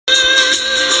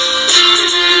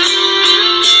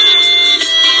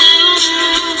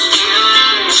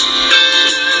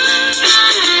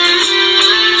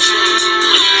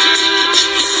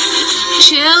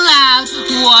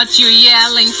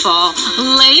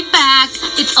me back.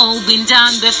 It's all been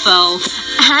done before.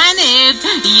 And if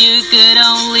you could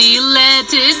only let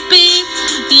it be,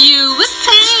 you would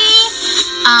see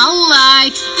I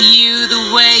like you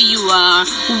the way you are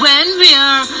when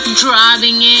we're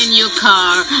driving in your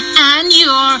car and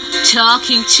you're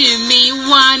talking to me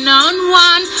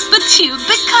one-on-one, but you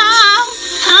become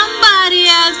somebody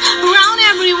else around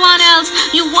everyone else.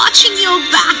 You're watching your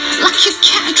back like you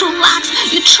can't relax.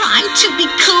 You're trying to be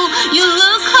cool. You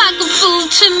look like a fool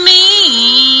to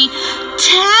me.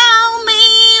 Tell me,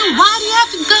 why do you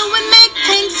have to go and make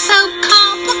things so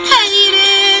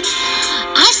complicated?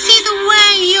 I see the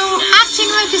way you're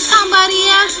acting like you're somebody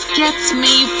else gets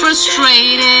me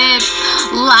frustrated.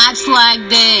 Life's like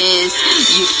this.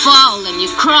 You fall and you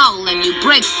crawl and you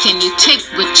break and you take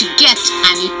what you get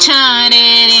and you turn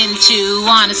it into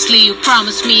honestly, you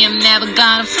promise me I'm never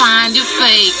gonna find you,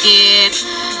 fake it.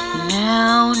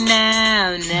 No.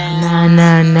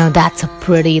 No. That's a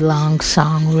pretty long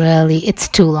song, really. It's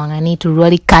too long. I need to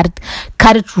really cut it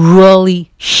really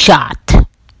short.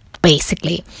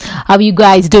 Basically, how are you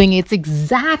guys doing? It's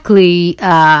exactly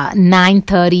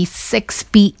 9:36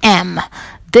 p.m.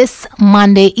 this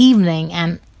Monday evening,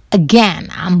 and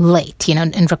again I'm late,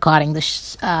 in recording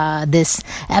this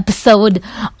episode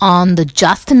on the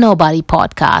Just a Nobody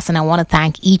podcast. And I want to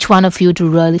thank each one of you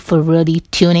for really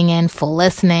tuning in, for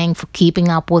listening, for keeping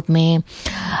up with me.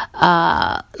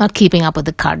 Not keeping up with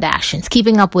the Kardashians,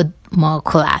 keeping up with Mo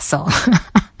Colasso.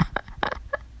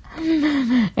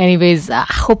 Anyways, I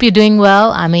hope you're doing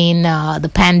well. I mean,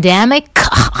 the pandemic,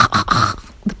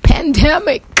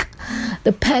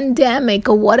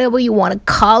 or whatever you want to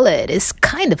call it, is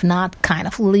kind of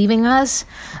leaving us.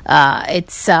 I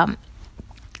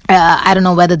don't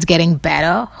know whether it's getting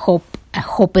better. I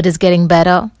hope it is getting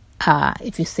better,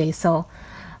 if you say so.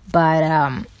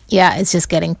 But yeah, it's just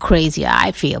getting crazier,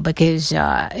 I feel, because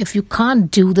if you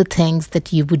can't do the things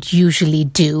that you would usually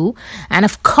do, and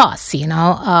of course,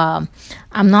 I'm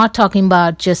not talking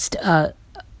about just,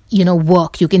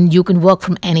 work. You can work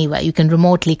from anywhere. You can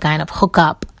remotely kind of hook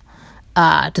up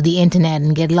to the internet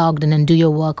and get logged in and do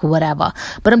your work or whatever.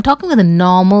 But I'm talking about the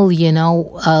normal,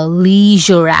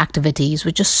 leisure activities,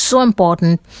 which is so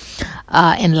important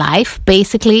in life,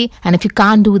 basically. And if you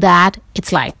can't do that,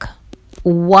 it's like,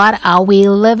 what are we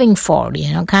living for,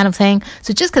 kind of thing.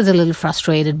 So it just gets a little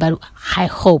frustrated, but I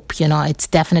hope, it's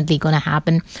definitely going to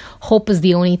happen. Hope is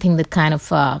the only thing that kind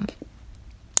of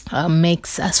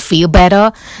makes us feel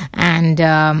better. And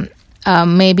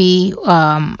maybe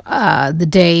the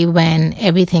day when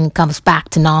everything comes back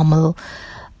to normal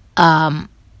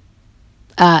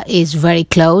is very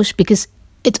close, because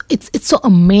it's so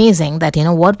amazing that,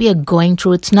 what we are going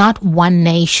through, it's not one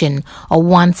nation or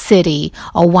one city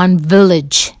or one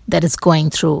village that is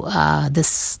going through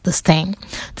this thing.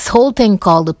 This whole thing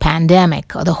called the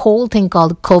pandemic, or the whole thing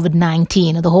called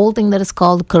COVID-19, or the whole thing that is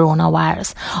called the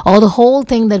coronavirus, or the whole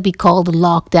thing that we call the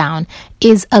lockdown,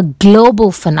 is a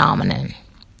global phenomenon.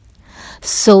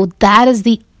 So that is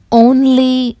the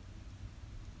only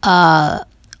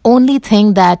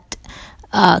thing that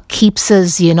keeps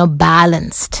us,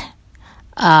 balanced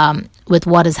with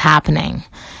what is happening.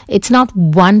 It's not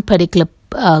one particular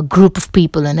group of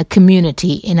people in a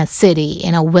community, in a city,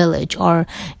 in a village, or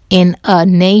in a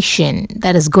nation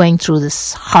that is going through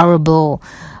this horrible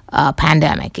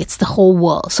pandemic. It's the whole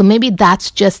world. So maybe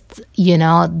that's just,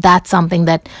 that's something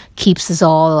that keeps us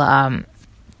all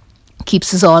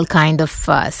kind of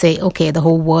say, okay, the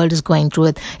whole world is going through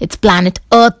it. It's planet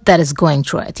Earth that is going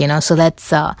through it, so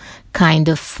let's kind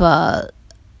of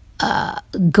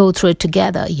go through it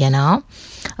together,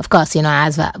 Of course,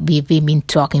 as we've been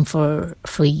talking for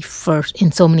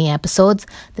in so many episodes,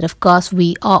 that of course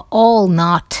we are all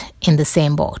not in the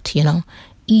same boat,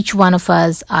 Each one of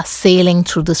us are sailing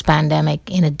through this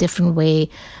pandemic in a different way,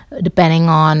 depending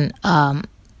on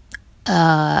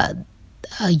our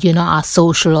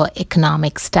social or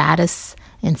economic status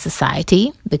in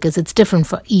society, because it's different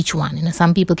for each one.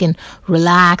 Some people can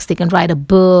relax, they can write a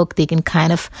book, they can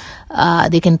kind of,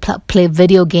 play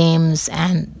video games,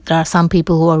 and there are some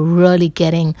people who are really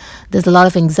there's a lot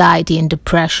of anxiety and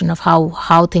depression of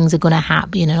how things are going to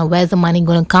happen, where's the money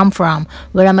going to come from,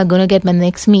 where am I going to get my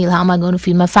next meal, how am I going to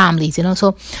feed my families,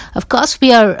 so of course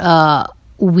we are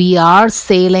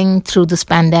sailing through this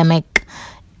pandemic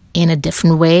in a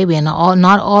different way. We are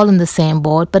not all in the same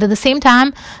boat, but at the same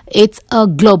time, it's a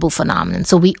global phenomenon.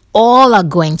 So we all are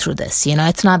going through this.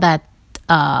 It's not that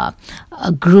a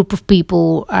group of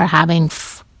people are having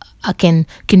can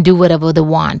do whatever they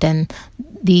want, and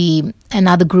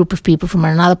another group of people from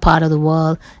another part of the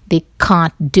world, they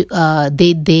can't do.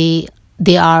 They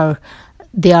are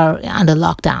under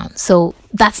lockdown. So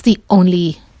that's the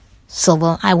only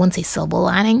silver, I won't say silver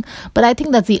lining, but I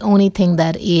think that's the only thing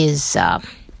that is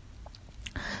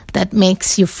that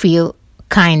makes you feel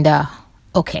kinda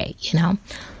okay,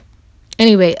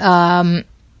 Anyway, so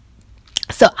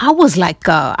I was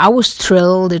I was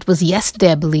thrilled. It was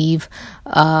yesterday, I believe,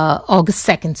 August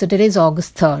 2nd. So today's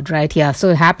August 3rd, right? Yeah, so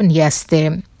it happened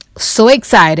yesterday. So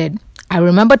excited. I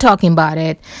remember talking about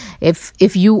it.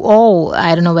 If you all,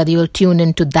 I don't know whether you'll tune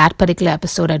into that particular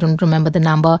episode. I don't remember the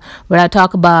number where I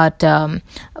talked about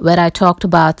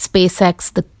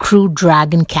SpaceX, the Crew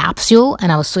Dragon capsule, and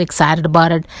I was so excited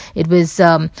about it. It was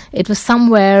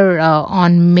somewhere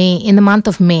in the month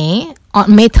of May,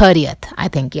 on May 30th, I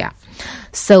think. Yeah.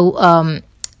 So the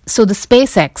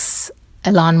SpaceX,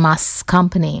 Elon Musk's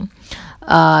company.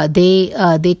 They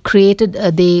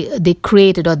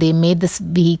made this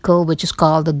vehicle which is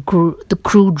called the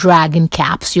Crew Dragon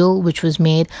capsule, which was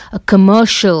made a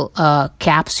commercial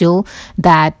capsule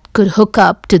that could hook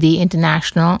up to the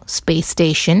International Space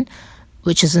Station,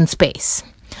 which is in space.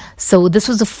 So this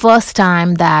was the first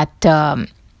time that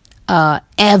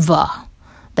ever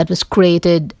that was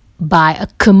created by a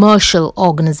commercial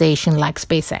organization like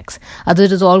SpaceX.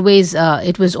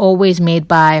 It was always made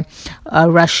by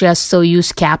Russia's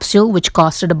Soyuz capsule, which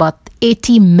costed about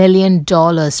 $80 million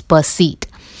per seat.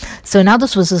 So now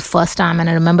this was the first time, and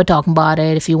I remember talking about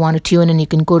it. If you want to tune in, you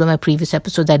can go to my previous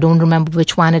episodes. I don't remember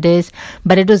which one it is,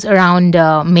 but it was around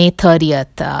May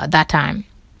 30th, that time.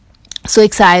 So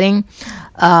exciting.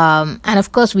 And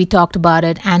of course, we talked about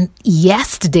it. And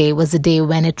yesterday was the day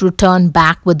when it returned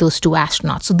back with those 2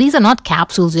 astronauts. So these are not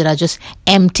capsules that are just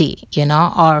empty,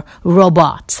 or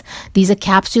robots. These are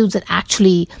capsules that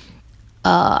actually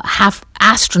have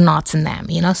astronauts in them,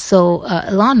 So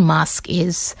Elon Musk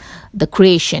is the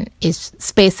creation, is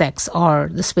SpaceX, or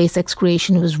the SpaceX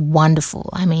creation was wonderful.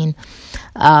 I mean,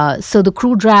 so the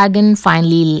Crew Dragon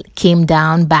finally came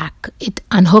down back. It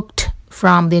unhooked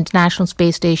from the International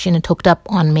Space Station. It hooked up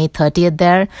on May 30th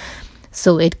there.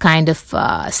 So it kind of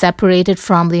separated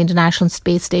from the International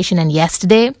Space Station. And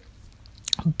yesterday,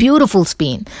 beautiful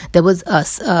scene. There was a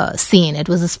scene. It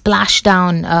was a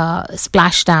splashdown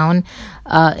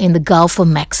in the Gulf of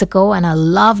Mexico. And I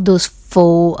love those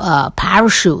faux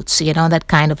parachutes, that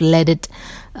kind of led the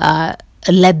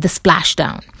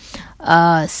splashdown.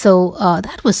 So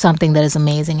that was something that is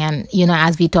amazing. And,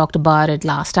 as we talked about it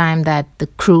last time, that the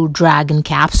Crew Dragon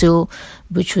capsule,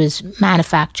 which was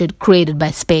created by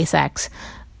SpaceX,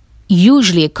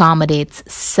 usually accommodates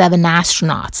 7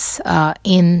 astronauts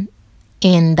in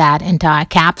that entire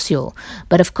capsule.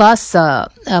 But of course,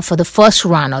 for the first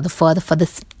run, or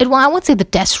I won't say the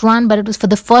test run, but it was for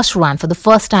the first run, for the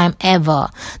first time ever,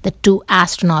 the 2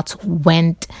 astronauts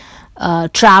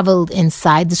traveled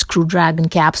inside this Crew Dragon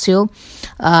capsule.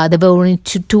 There were only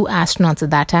two astronauts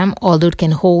at that time, although it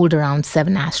can hold around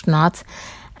 7 astronauts.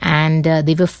 And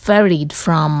they were ferried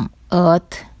from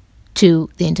Earth to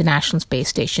the International Space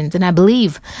Stations. And I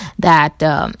believe that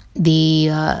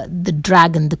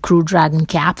the Crew Dragon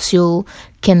capsule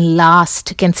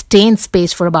can stay in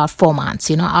space for about 4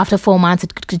 months. After 4 months,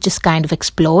 it could just kind of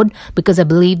explode, because I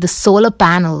believe the solar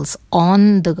panels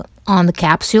on the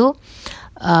capsule,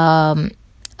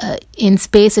 in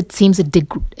space, it seems it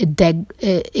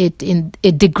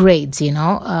degrades,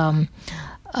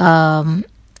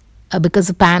 because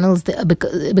the panels,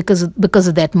 because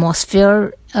of the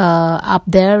atmosphere up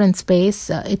there in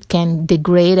space, it can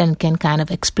degrade and can kind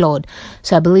of explode.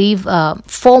 So I believe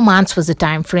 4 months was the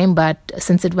time frame, but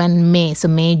since it went May, so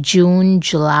May, June,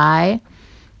 July,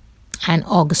 and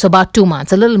August, so about 2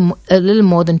 months, a little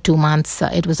more than 2 months,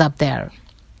 it was up there.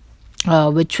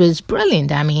 Which was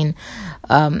brilliant. I mean,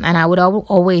 and I would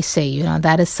always say,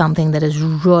 that is something that is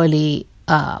really,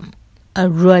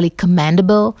 really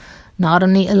commendable. Not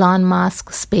only Elon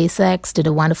Musk, SpaceX did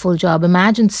a wonderful job.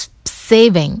 Imagine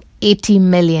saving $80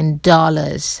 million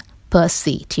per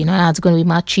seat. Now it's going to be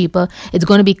much cheaper. It's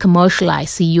going to be commercialized,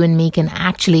 so you and me can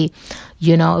actually,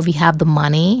 if we have the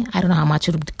money, I don't know how much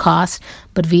it would cost,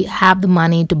 but we have the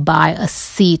money to buy a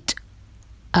seat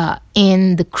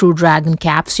in the Crew Dragon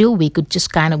capsule. We could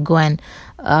just kind of go and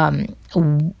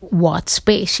watch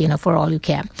space, for all you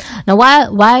care. Now,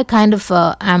 why kind of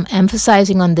I'm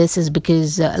emphasizing on this is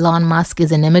because Elon Musk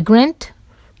is an immigrant,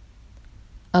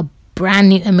 a brand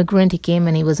new immigrant. He came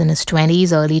when he was in his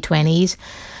early 20s.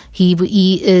 He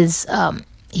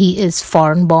is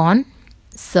foreign born.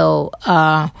 So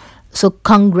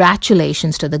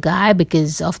congratulations to the guy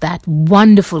because of that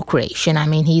wonderful creation. I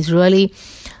mean, he's really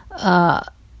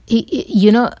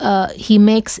he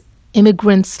makes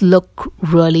immigrants look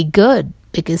really good,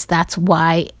 because that's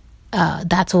why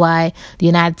the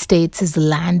United States is the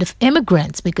land of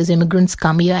immigrants, because immigrants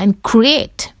come here and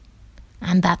create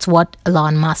And that's what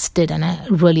Elon Musk did. And I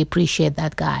really appreciate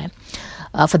that guy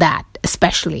for that,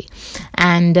 especially.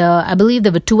 And I believe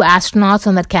there were 2 astronauts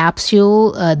on that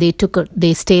capsule.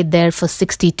 They stayed there for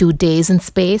 62 days in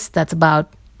space. That's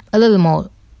about a little more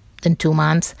than 2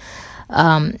 months.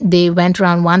 They went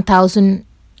around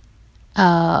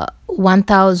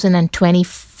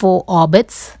 1,024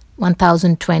 orbits,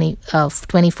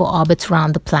 24 orbits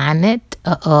around the planet,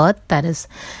 Earth, that is.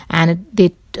 And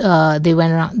they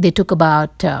went around. They took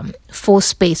about 4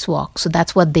 spacewalks. So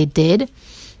that's what they did,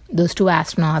 those 2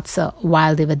 astronauts,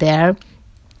 while they were there.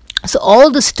 So all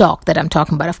this talk that I'm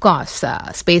talking about, of course,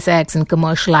 SpaceX and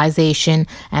commercialization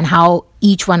and how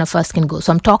each one of us can go.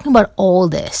 So I'm talking about all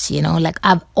this, like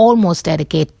I've almost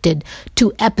dedicated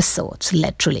 2 episodes,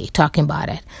 literally, talking about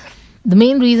it. The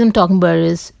main reason I'm talking about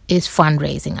it is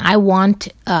fundraising. I want,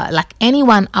 like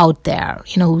anyone out there,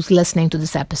 who's listening to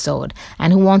this episode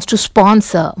and who wants to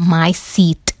sponsor my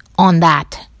seat on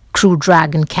that Crew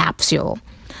Dragon capsule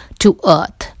to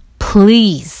Earth,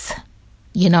 please,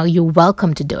 you're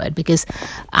welcome to do it, because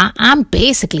I'm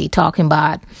basically talking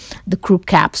about the crew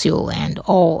capsule and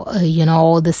all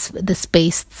the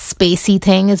spacey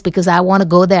thing is because I want to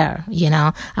go there.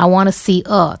 I want to see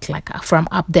Earth like from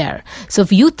up there. So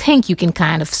if you think you can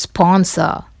kind of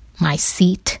sponsor my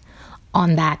seat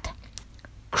on that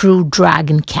Crew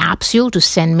Dragon capsule to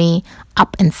send me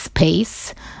up in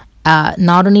space,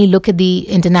 not only look at the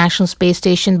International Space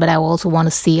Station, but I also want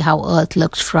to see how Earth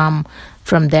looks from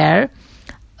there.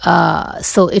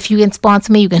 So if you can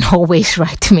sponsor me, you can always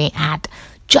write to me at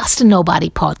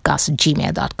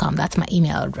justainobodypodcast@gmail.com. That's my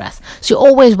email address. So you're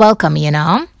always welcome,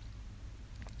 You're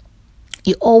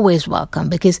always welcome,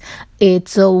 because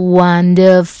it's a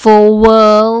wonderful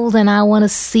world and I want to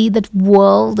see that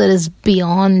world that is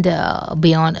beyond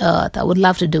Earth. I would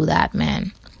love to do that,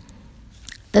 man.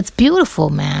 That's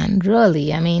beautiful, man.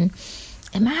 Really. I mean,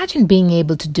 imagine being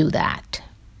able to do that.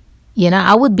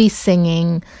 I would be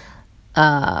singing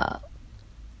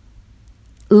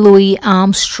Louis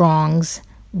Armstrong's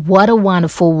 "What a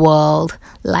Wonderful World"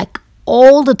 like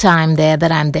all the time there that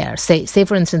I'm there. Say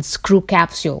for instance,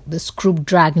 this Crew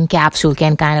Dragon capsule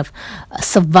can kind of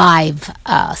survive,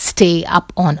 stay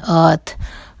up on Earth,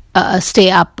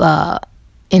 stay up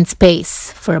in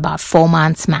space for about 4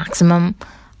 months maximum.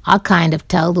 I'll kind of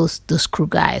tell those crew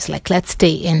guys, like, let's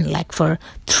stay in like for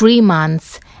 3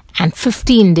 months and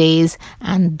 15 days,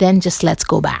 and then just let's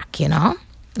go back,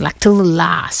 like till the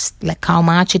last, like how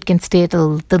much it can stay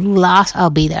till the last. I'll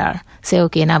be there. Say,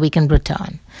 okay, now we can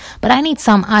return. But I need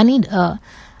funds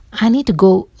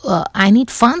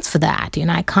for that.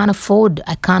 I can't afford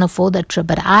that trip,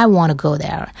 but I want to go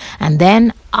there. And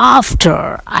then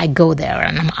after I go there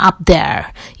and I'm up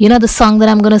there, the song that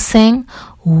I'm going to sing?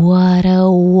 What a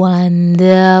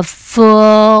wonderful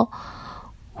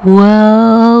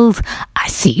world. I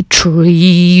see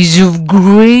trees of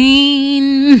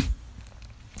green,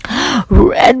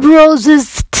 red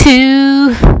roses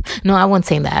too. No, I won't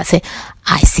sing that. I say,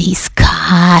 I see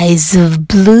skies of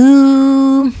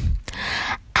blue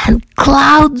and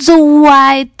clouds of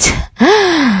white.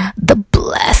 The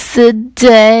blessed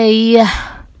day,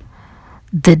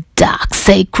 the dark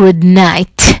sacred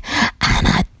night. And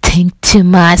I think to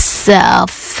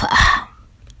myself,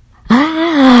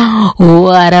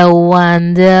 what a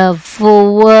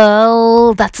wonderful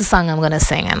world. That's the song I'm going to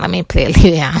sing. And let me play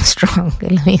Louis Armstrong.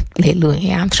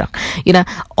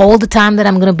 All the time that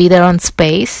I'm going to be there on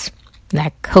space,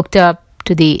 like hooked up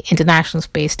to the International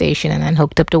Space Station and then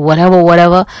hooked up to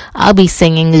whatever, I'll be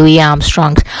singing Louis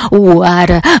Armstrong's "What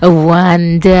a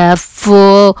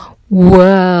Wonderful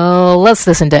World." Let's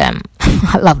listen to him.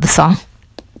 I love the song.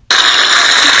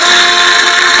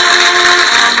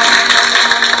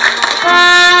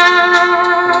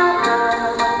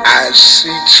 I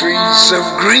see trees of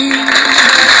green,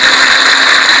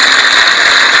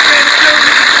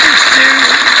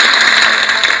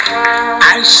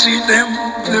 I see them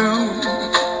blue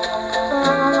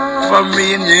for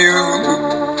me and you,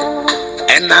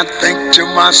 and I think to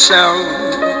myself,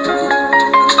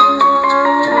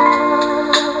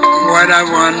 what a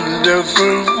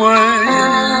wonderful world.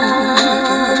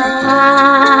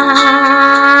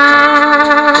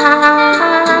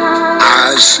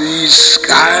 I see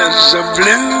skies of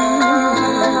blue,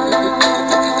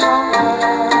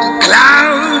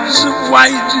 clouds of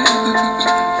white,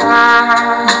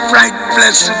 bright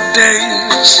blessed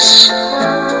days,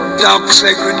 dark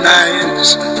sacred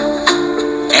nights,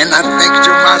 and I think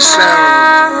to myself,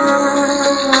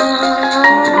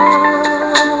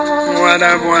 what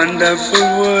a wonderful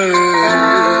world.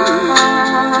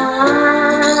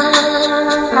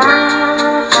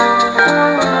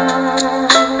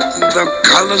 the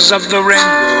colors of the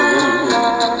rainbow,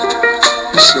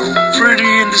 so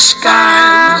pretty in the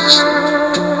skies,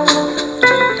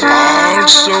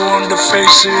 also on the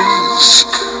faces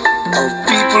of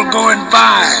people going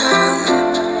by.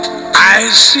 I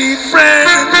see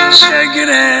friends shaking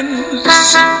hands,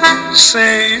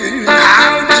 saying,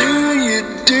 how do you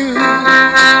do?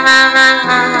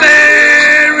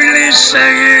 They're really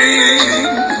saying,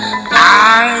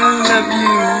 I love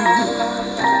you.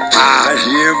 I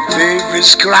hear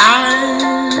babies crying.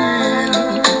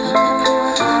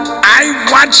 I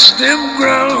watch them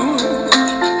grow.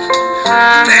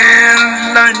 They'll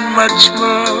learn much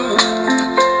more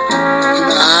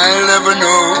than I'll ever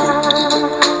know.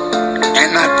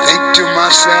 And I think to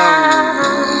myself,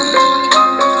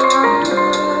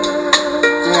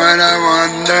 what a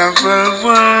wonderful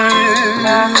world.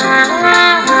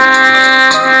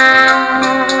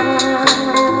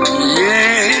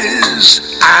 Yes,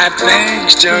 I think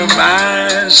to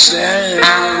myself,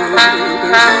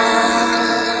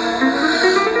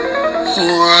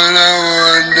 what a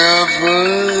wonderful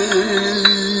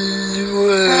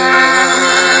world.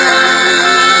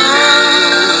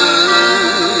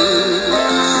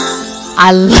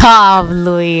 I love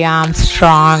Louis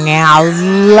Armstrong and I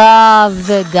love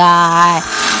the guy.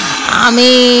 I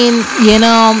mean,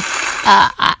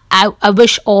 I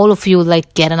wish all of you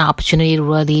get an opportunity to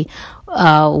really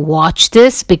watch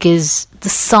this, because the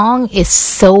song is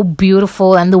so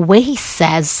beautiful and the way he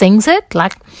sings it, the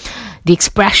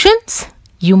expressions,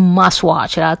 you must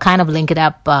watch it. I'll kind of link it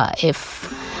up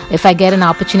if I get an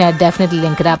opportunity. I'll definitely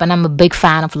link it up. And I'm a big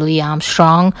fan of Louis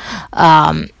Armstrong.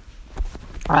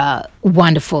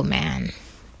 Wonderful man.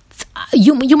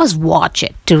 You must watch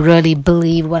it to really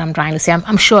believe what I'm trying to say.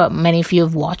 I'm sure many of you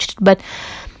have watched it, but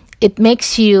it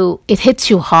hits you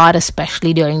hard,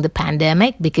 especially during the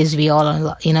pandemic, because we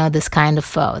all, this kind of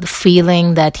the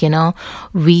feeling that,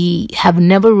 we have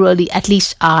never really, at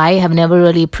least I have never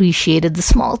really appreciated the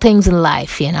small things in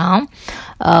life,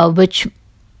 which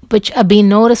I've been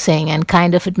noticing, and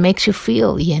kind of it makes you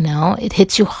feel, it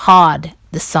hits you hard,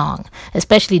 the song,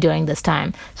 especially during this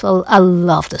time. So I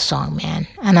love the song, man.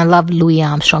 And I love Louis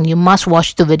Armstrong. You must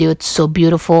watch the video. It's so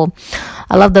beautiful.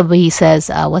 I love the way he says,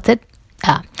 what's it?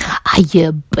 I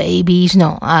hear babies,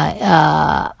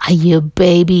 I hear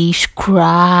babies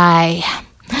cry.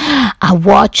 I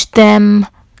watch them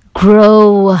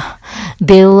grow.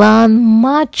 They learn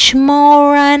much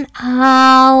more and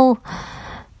I'll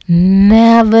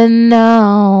never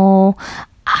know.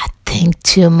 I think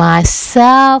to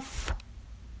myself,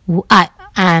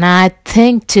 I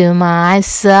think to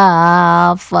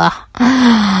myself, what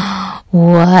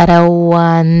a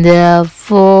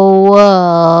wonderful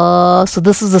world. So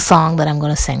this is the song that I'm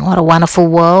going to sing. What a wonderful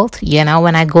world.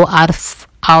 When I go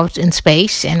out in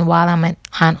space and while I'm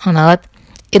on Earth,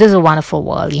 it is a wonderful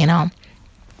world,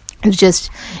 It's just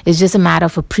a matter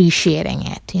of appreciating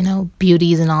it,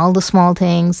 beauties in all the small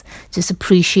things, just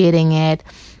appreciating it.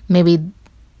 Maybe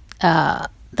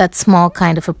that small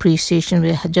kind of appreciation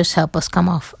will just help us come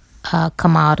out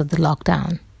of the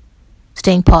lockdown.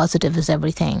 Staying positive is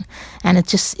everything. And it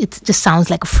just sounds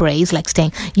like a phrase, like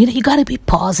saying, you got to be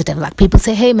positive. Like people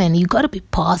say, hey man, you got to be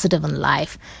positive in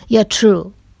life. Yeah,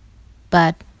 true.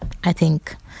 But I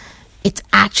think it's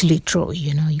actually true,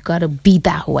 you got to be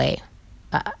that way.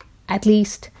 At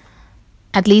least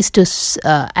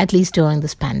during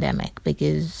this pandemic,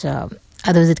 because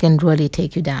otherwise it can really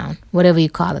take you down. Whatever you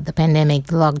call it, the pandemic,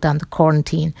 the lockdown, the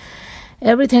quarantine,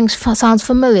 everything sounds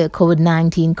familiar.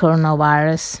 COVID-19,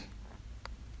 coronavirus,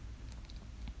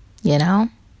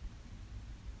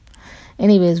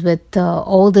 Anyways, with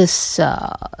all this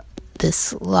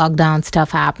lockdown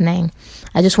stuff happening,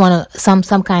 I just want to some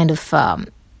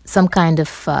kind of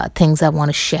things I want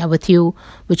to share with you,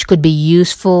 which could be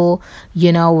useful,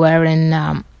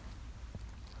 wherein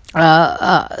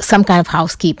some kind of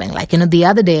housekeeping. The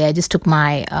other day I just took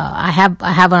my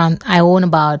I own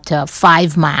about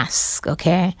 5 masks,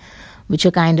 okay, which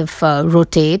are kind of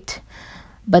rotate.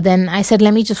 But then I said,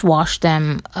 let me just wash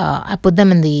them. I put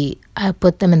them in the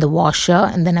washer,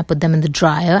 and then I put them in the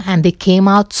dryer, and they came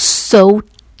out so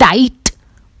tight.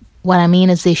 What I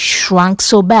mean is they shrunk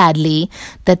so badly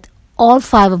that all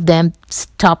 5 of them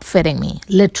stopped fitting me,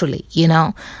 literally,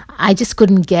 I just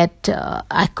couldn't get,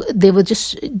 they were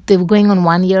going on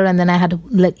one ear, and then I had to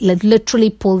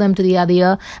literally pull them to the other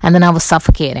ear, and then I was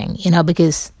suffocating,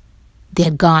 because they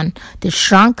had gone, they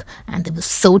shrunk, and they were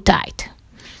so tight.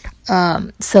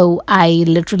 So I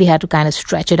literally had to kind of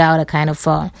stretch it out. I kind of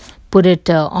put it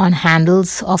on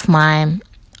handles of my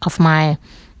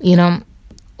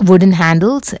wooden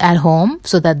handles at home,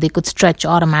 so that they could stretch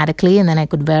automatically, and then I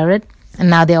could wear it. and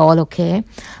now they're all okay.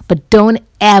 But don't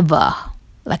ever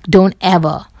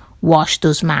wash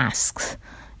those masks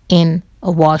in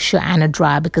a washer and a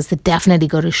dryer, because they definitely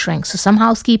go to shrink. So some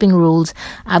housekeeping rules,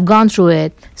 I've gone through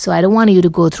it, so I don't want you to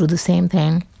go through the same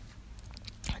thing.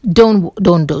 Don't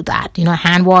do that.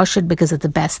 Hand wash it, because it's the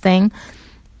best thing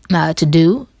to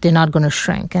do. They're not going to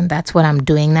shrink, and that's what I'm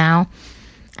doing now.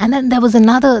 And then there was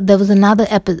another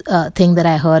thing that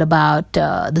I heard about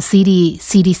the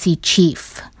CDC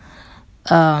chief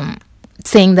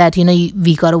saying that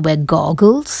we got to wear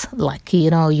goggles, like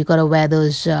you got to wear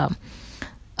those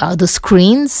the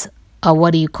screens, or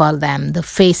what do you call them, the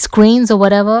face screens or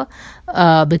whatever,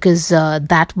 because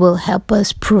that will help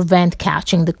us prevent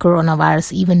catching the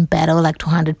coronavirus even better, like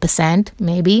 200%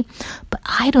 maybe. But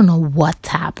I don't know what's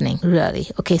happening really.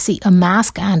 Okay, see, a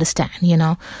mask, I understand,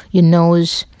 your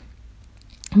nose,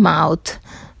 mouth,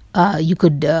 you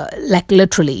could like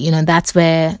literally, that's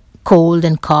where cold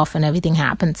and cough and everything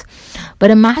happens.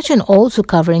 But imagine also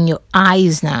covering your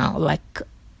eyes now. Like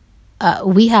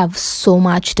we have so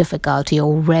much difficulty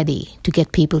already to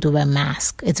get people to wear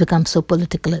masks. It's become so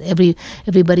political.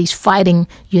 Everybody's fighting.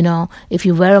 If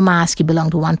you wear a mask, you belong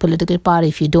to one political party.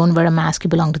 If you don't wear a mask, you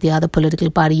belong to the other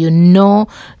political party.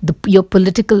 Your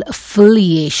political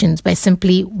affiliations by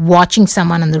simply watching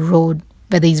someone on the road,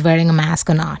 whether he's wearing a mask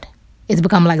or not. It's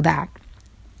become like that.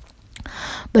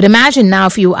 But imagine now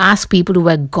if you ask people to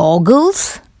wear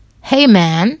goggles. Hey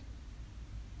man,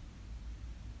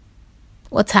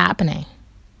 what's happening?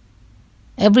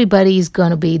 There's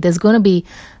going to be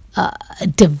a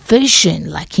division,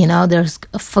 like,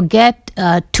 forget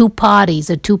two parties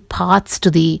or two parts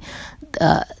to the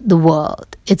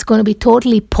world. It's going to be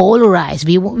totally polarized.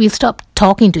 We'll stop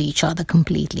talking to each other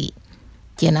completely,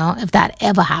 if that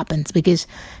ever happens. Because,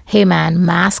 hey man,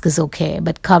 mask is okay,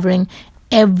 but covering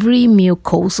every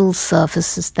mucosal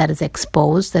surfaces that is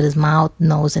exposed, that is mouth,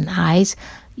 nose, and eyes,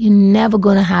 you're never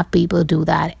going to have people do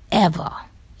that ever,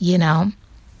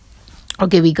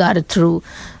 Okay, we got it through,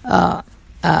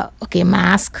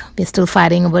 mask, we're still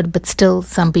fighting over it, but still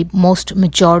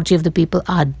majority of the people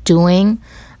are doing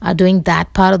that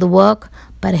part of the work.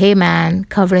 But hey man,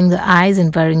 covering the eyes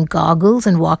and wearing goggles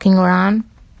and walking around,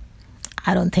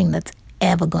 I don't think that's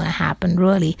ever going to happen,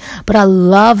 really. But I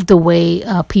love the way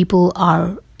people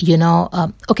are,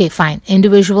 okay, fine.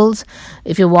 Individuals,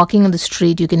 if you're walking on the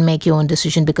street, you can make your own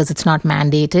decision because it's not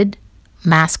mandated.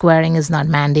 Mask wearing is not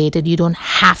mandated. You don't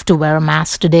have to wear a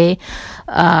mask today.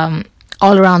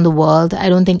 All around the world, I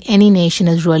don't think any nation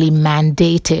has really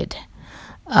mandated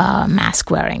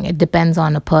mask wearing. It depends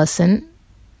on a person,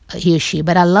 he or she.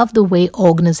 But I love the way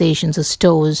organizations or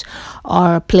stores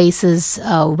or places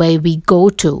where we go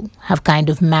to have kind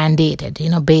of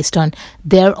mandated, based on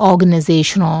their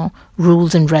organizational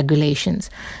rules and regulations.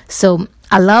 So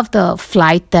I love the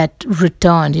flight that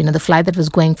returned, the flight that was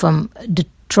going from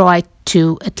Detroit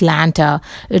to Atlanta.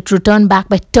 It returned back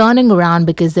by turning around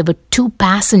because there were two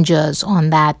passengers on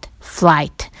that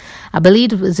flight. I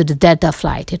believe it was a Delta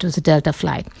flight.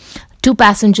 Two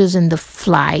passengers in the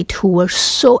flight who were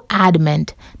so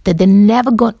adamant that they're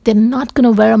not going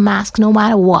to wear a mask no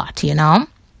matter what,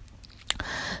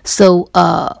 So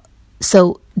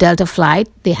Delta flight,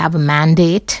 they have a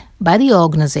mandate by the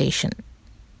organization.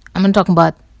 I'm not talking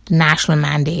about the national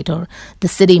mandate or the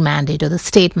city mandate or the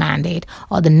state mandate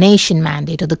or the nation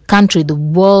mandate or the country, the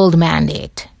world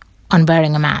mandate on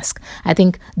wearing a mask. I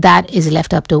think that is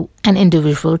left up to an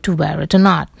individual to wear it or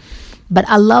not. But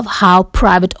I love how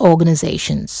private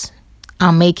organizations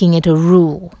are making it a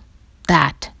rule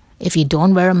that if you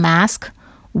don't wear a mask,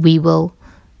 we will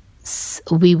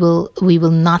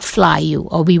not fly you,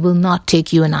 or we will not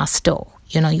take you in our store.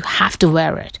 You have to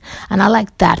wear it. And I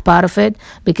like that part of it,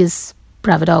 because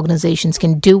private organizations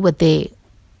can do what they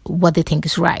think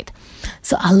is right.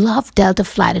 So I love Delta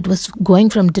flight. It was going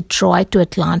from Detroit to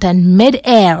Atlanta, and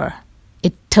mid-air,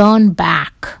 it turned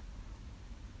back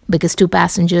because two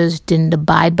passengers didn't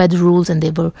abide by the rules, and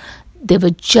they were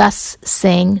just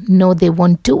saying no, they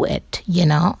won't do it,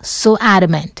 so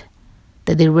adamant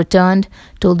that they returned,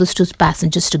 told those two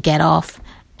passengers to get off,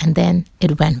 and then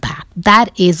it went back.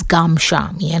 That is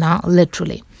gum-sham,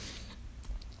 literally.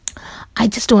 I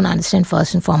just don't understand,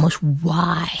 first and foremost,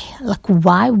 why. Like,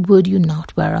 why would you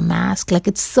not wear a mask? Like,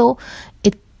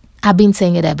 I've been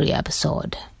saying it every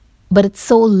episode, but it's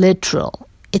so literal.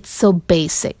 It's so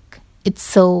basic. It's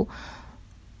so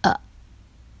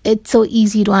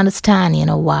easy to understand,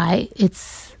 why.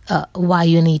 It's why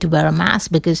you need to wear a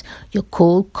mask, because your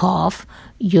cold, cough,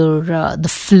 the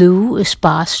flu is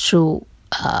passed through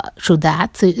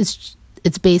that. So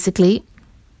it's basically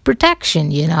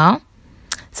protection,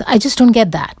 So I just don't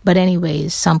get that. But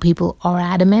anyways, some people are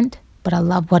adamant. but I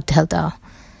love what Delta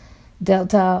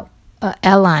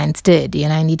Airlines did.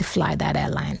 I need to fly that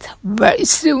airlines very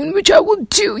soon, which I will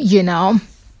do.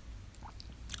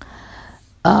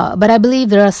 But I believe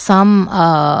there are some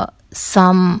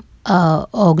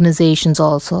organizations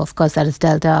also, of course, that is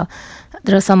Delta.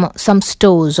 There are some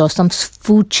stores or some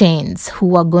food chains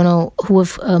who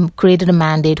have created a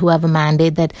mandate, who have a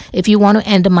mandate that if you want to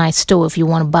enter my store, if you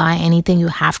want to buy anything, you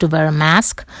have to wear a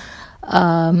mask.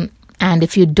 And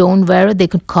if you don't wear it, they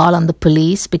could call on the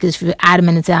police, because if you're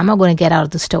adamant and say, I'm not going to get out of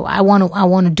the store, I want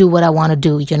to do what I want to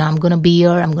do. I'm going to be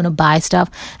here, I'm going to buy stuff.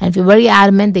 And if you're very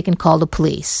adamant, they can call the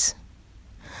police.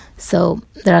 So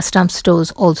there are some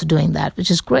stores also doing that, which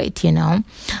is great, I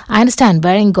understand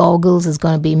wearing goggles is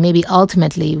going to be, maybe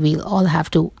ultimately we'll all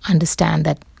have to understand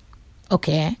that,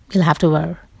 okay, we'll have to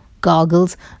wear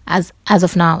goggles. As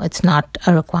of now, it's not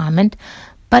a requirement.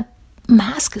 But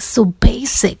mask is so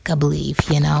basic, I believe,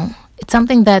 It's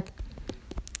something that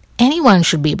anyone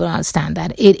should be able to understand,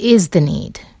 that it is the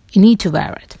need. You need to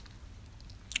wear it.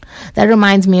 That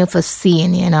reminds me of a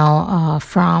scene,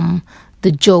 from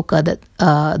the Joker,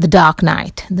 the Dark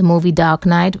Knight, the movie Dark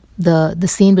Knight, the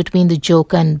scene between the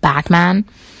Joker and Batman,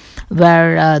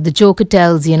 where the Joker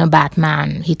tells,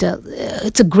 Batman,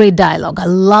 it's a great dialogue. I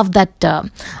love that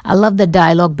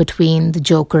dialogue between the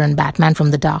Joker and Batman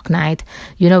from the Dark Knight,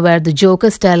 where the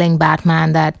Joker's telling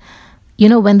Batman that,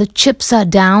 when the chips are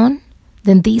down,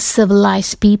 then these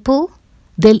civilized people,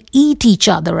 they'll eat each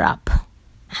other up.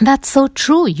 And that's so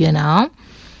true,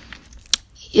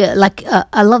 Yeah,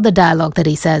 I love the dialogue that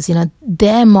he says,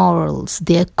 their morals,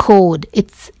 their code,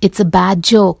 it's a bad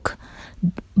joke,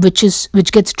 which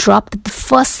gets dropped at the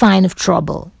first sign of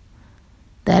trouble.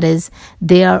 That is,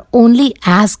 they are only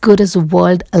as good as the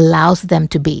world allows them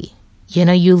to be.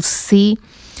 You'll see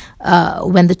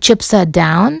when the chips are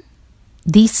down,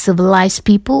 these civilized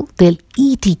people, they'll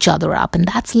eat each other up. And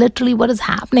that's literally what is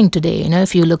happening today.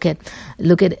 If you look at,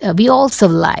 we all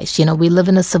civilized, we live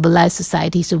in a civilized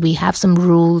society. So we have some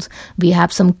rules, we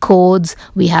have some codes,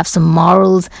 we have some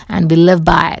morals, and we live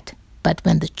by it. But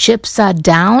when the chips are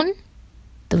down,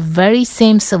 the very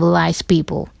same civilized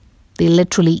people, they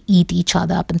literally eat each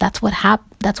other up. And that's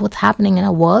what's happening in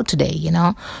our world today.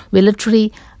 We're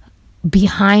literally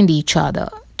behind each other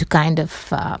to kind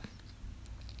of,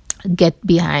 get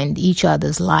behind each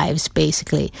other's lives,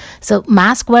 basically. So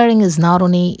mask wearing is not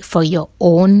only for your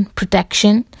own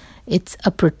protection, it's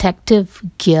a protective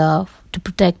gear to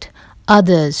protect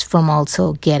others from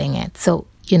also getting it. So,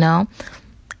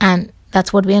 and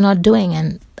that's what we're not doing.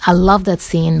 And I love that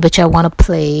scene, which I want to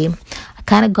play. I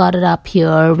kind of got it up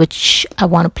here, which I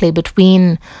want to play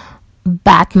between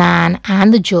Batman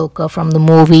and the Joker from the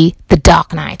movie The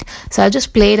Dark Knight. So I'll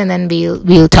just play it, and then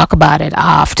we'll talk about it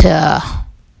after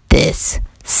this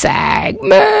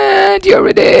segment. Here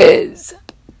it is.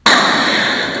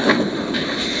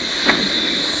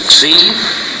 See?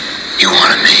 You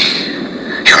wanted me.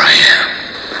 Here I am.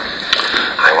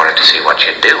 I wanted to see what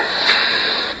you'd do.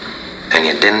 And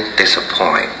you didn't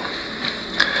disappoint.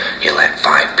 You let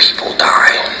 5 people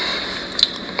die.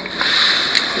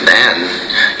 Then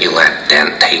you let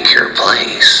Dent take your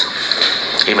place.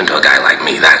 Even to a guy like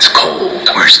me, that's cold.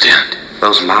 Where's Dent?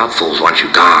 Those mob fools want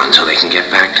you gone so they can get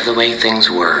back to the way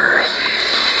things were.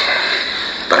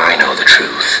 But I know the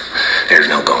truth. There's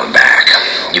no going back.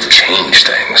 You've changed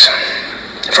things.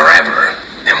 Forever.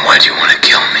 Then why'd you want to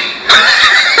kill me?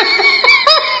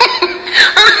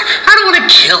 I don't want to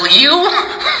kill you.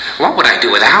 What would I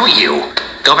do without you?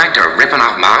 Go back to ripping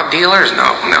off mob dealers?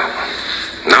 No.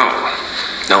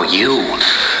 No, you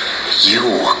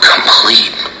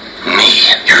complete me.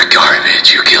 You're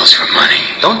garbage. You kills for money.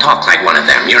 Don't talk like one of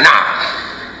them. You're not.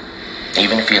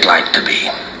 Even if you'd like to be.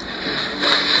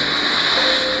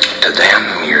 To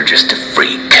them, you're just a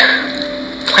freak.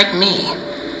 Like me.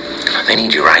 They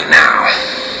need you right now.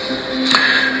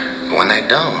 When they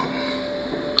don't,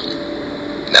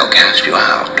 they'll cast you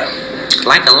out.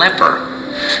 Like a leper.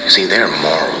 You see, their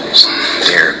morals,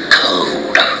 their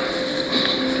code,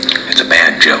 it's a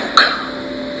bad joke.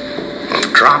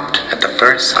 Dropped at the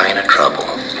first sign of trouble.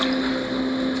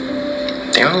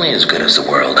 They're only as good as the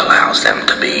world allows them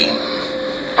to be.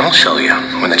 I'll show you.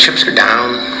 When the chips are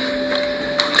down,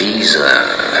 these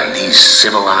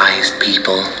civilized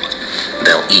people,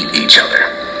 they'll eat each other.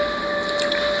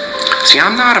 See,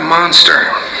 I'm not a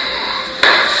monster.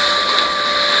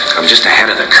 I'm just ahead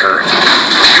of the curve.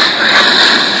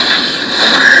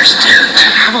 Where's Dent?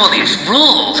 You have all these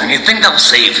rules, and you think they'll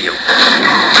save you.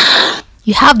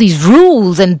 You have these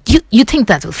rules, and you think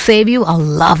that will save you? I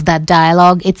love that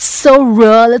dialogue. It's so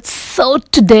real. It's so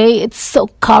today. It's so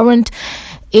current.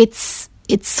 It's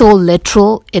it's so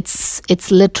literal.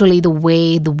 It's literally the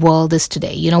way the world is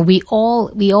today. You know, we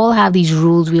all have these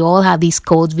rules. We all have these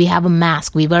codes. We have a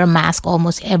mask. We wear a mask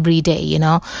almost every day. You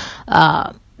know,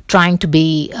 trying to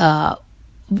be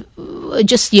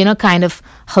just, you know, kind of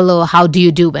hello, how do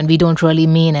you do, when we don't really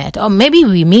mean it, or maybe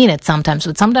we mean it sometimes.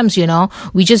 But sometimes, you know,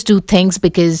 we just do things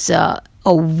because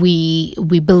we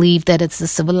believe that it's the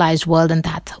civilized world and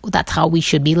that's how we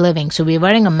should be living. So we're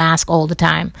wearing a mask all the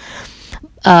time.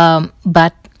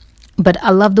 But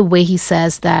I love the way he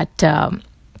says that.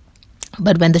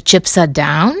 But when the chips are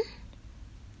down,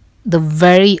 the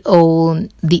very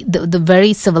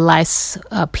very civilized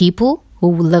people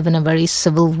who live in a very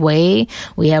civil way,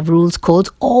 we have rules,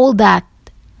 codes, all that.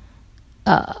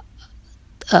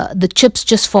 The chips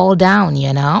just fall down,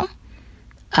 you know.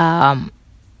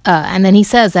 And then he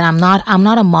says that I'm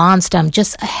not a monster. I'm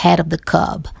just ahead of the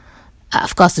curve.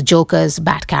 Of course, the Joker is a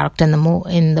bad character in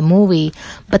the movie,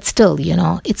 but still, you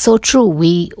know, it's so true.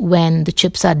 When the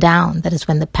chips are down, that is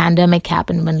when the pandemic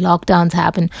happened, when lockdowns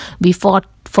happened, we fought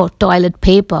for toilet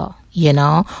paper. You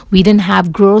know, we didn't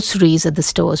have groceries at the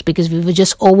stores because we were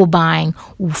just overbuying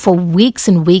for weeks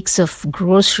and weeks of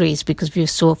groceries because we were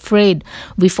so afraid.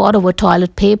 We fought over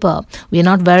toilet paper. We're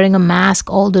not wearing a mask,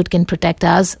 although it can protect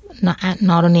us,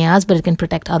 not only us, but it can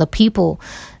protect other people.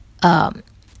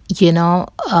 You know,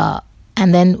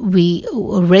 and then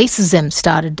racism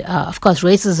started. Of course,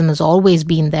 racism has always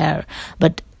been there,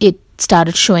 but it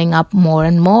started showing up more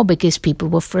and more because people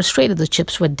were frustrated. The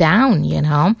chips were down, you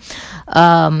know.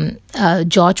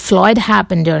 George Floyd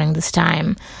happened during this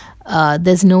time.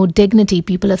 There's no dignity.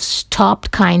 People have stopped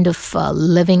kind of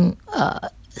living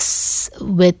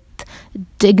with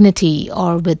dignity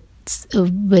or with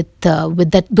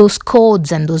those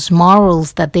codes and those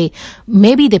morals that they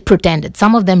pretended.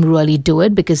 Some of them really do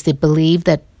it because they believe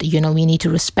that, you know, we need to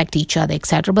respect each other,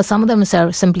 etc. But some of them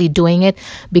are simply doing it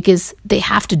because they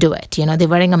have to do it. You know, they're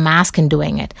wearing a mask and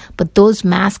doing it. But those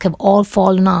masks have all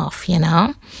fallen off, you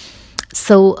know.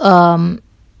 So I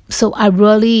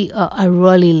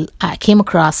came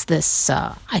across this.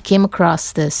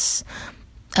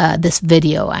 This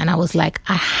video, and I was like,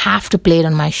 I have to play it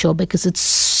on my show because it's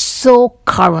so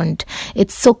current,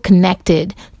 it's so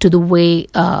connected to the way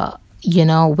you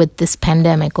know, with this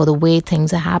pandemic or the way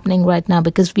things are happening right now,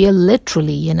 because we are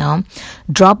literally, you know,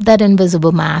 drop that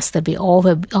invisible mask that we all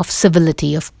have of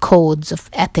civility, of codes, of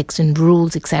ethics and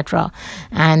rules, etc.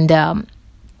 And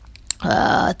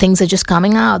things are just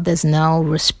coming out. There's no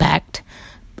respect.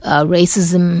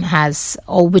 Racism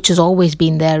which has always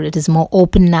been there. It is more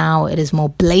open now. It is more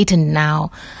blatant now.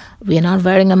 We are not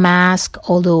wearing a mask,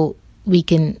 although we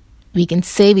can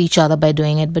save each other by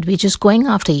doing it, but we're just going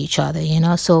after each other, you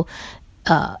know. So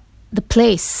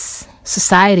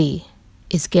society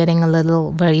is getting a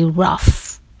little very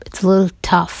rough. It's a little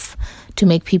tough to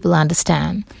make people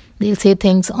understand. They'll say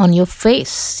things on your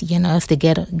face, you know, if they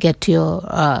get to your,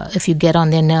 if you get on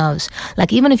their nerves.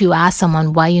 Like, even if you ask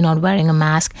someone why you're not wearing a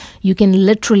mask, you can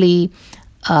literally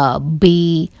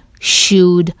be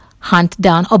shooed, hunted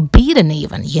down, or beaten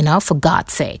even, you know, for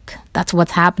God's sake. That's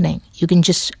what's happening. You can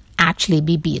just actually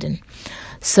be beaten.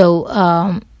 So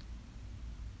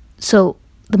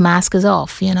the mask is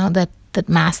off, you know, that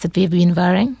mask that we've been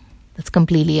wearing, that's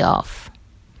completely off.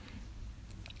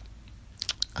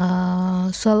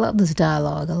 So I love this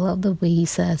dialogue. I love the way he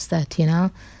says that, you know,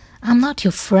 I'm not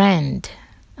your friend.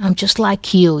 I'm just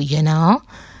like you, you know.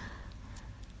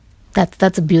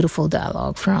 That's a beautiful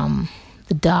dialogue from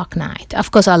The Dark Knight.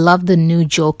 Of course, I love the new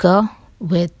Joker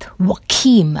with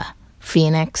Joaquin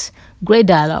Phoenix. Great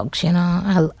dialogues, you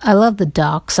know. I love the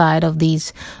dark side of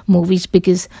these movies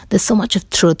because there's so much of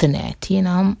truth in it, you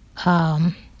know.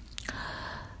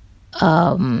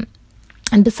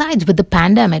 And besides, with the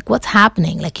pandemic, what's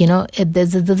happening? Like, you know,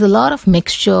 there's a lot of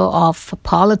mixture of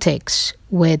politics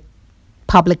with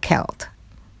public health,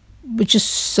 which is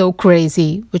so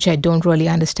crazy, which I don't really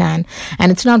understand.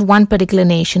 And it's not one particular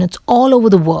nation. It's all over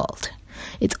the world.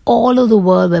 It's all over the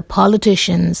world where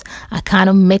politicians are kind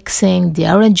of mixing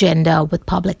their agenda with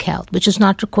public health, which is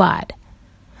not required.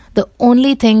 The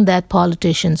only thing that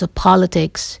politicians or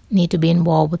politics need to be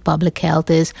involved with public health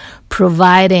is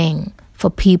providing for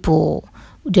people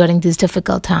during these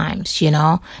difficult times, you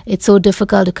know. It's so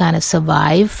difficult to kind of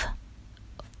survive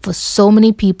for so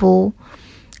many people.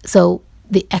 So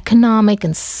the economic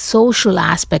and social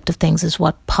aspect of things is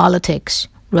what politics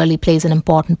really plays an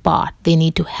important part. They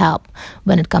need to help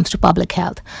when it comes to public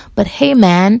health. But hey,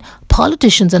 man,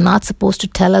 politicians are not supposed to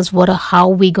tell us how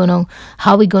we gonna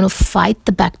fight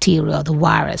the bacteria or the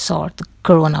virus or the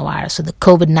coronavirus or the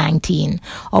COVID-19,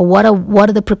 or what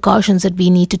are the precautions that we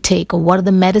need to take, or what are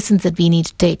the medicines that we need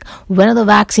to take, when are the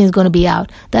vaccines going to be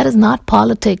out. That is not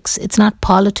politics. It's not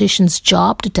politicians'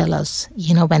 job to tell us,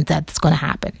 when that's going to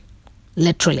happen.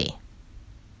 Literally.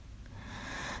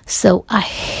 So I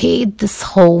hate this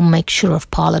whole mixture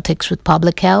of politics with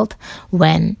public health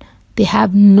when they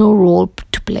have no role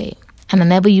to play. And I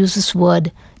never use this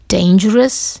word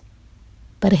dangerous,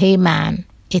 but hey man,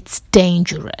 it's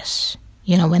dangerous.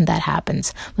 When that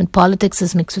happens, when politics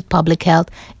is mixed with public health,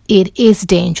 it is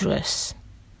dangerous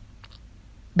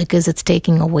because it's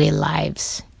taking away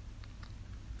lives.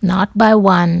 Not by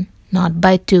one, not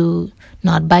by two,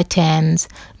 not by tens,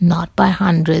 not by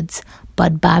hundreds,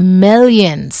 but by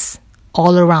millions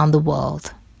all around the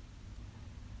world.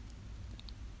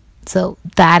 So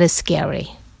that is scary,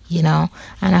 and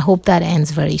I hope that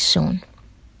ends very soon.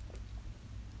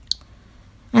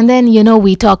 And then,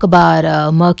 we talk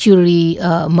about Mercury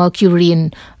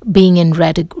in being in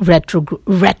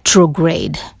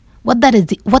retrograde. What that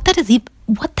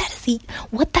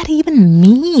even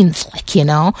means,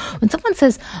 when someone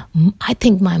says, I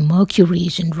think my Mercury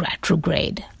is in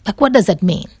retrograde, what does that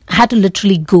mean? I had to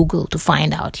literally Google to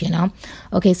find out,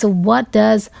 Okay, so what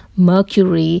does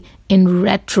Mercury in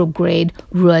retrograde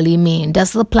really mean?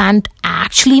 Does the planet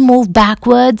actually move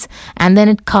backwards and then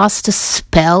it casts a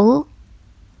spell?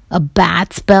 A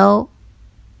bad spell,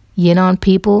 on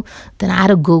people? Then I had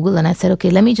to Google and I said, okay,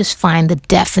 let me just find the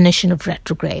definition of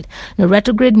retrograde. Now,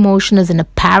 retrograde motion is an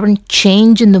apparent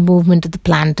change in the movement of the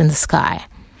planet in the sky.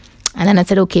 And then I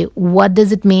said, okay, what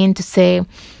does it mean to say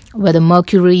whether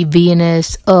Mercury,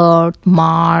 Venus, Earth,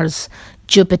 Mars,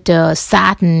 Jupiter,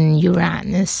 Saturn,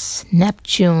 Uranus,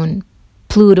 Neptune,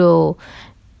 Pluto,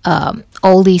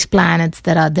 all these planets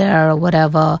that are there or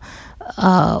whatever,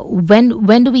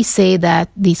 when do we say that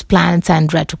these planets are in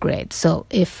retrograde? So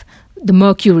if the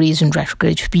Mercury is in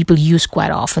retrograde, which people use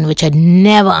quite often, which I'd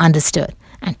never understood.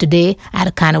 And today I had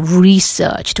a kind of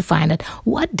research to find out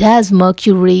what does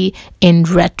Mercury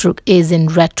is in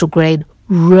retrograde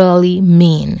really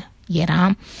mean,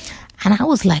 And I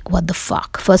was like, what the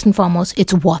fuck? First and foremost,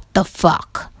 it's what the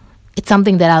fuck. It's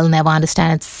something that I'll never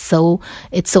understand. It's so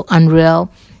unreal.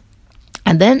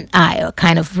 And then I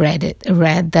kind of read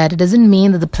that it doesn't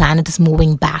mean that the planet is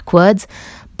moving backwards,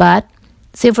 but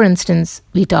say, for instance,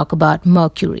 we talk about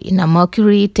Mercury. Now,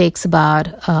 Mercury takes about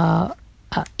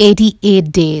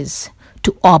 88 days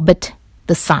to orbit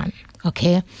the sun,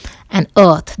 okay? And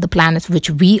Earth, the planet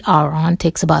which we are on,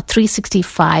 takes about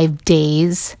 365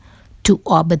 days to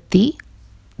orbit the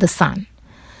sun.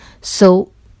 So,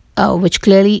 which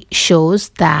clearly shows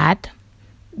that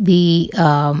the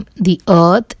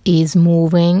Earth is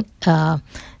moving.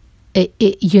 It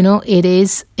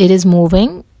is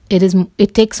moving.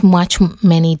 It takes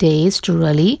many days to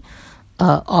really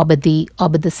orbit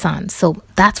the sun. So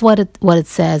that's what it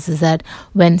says is that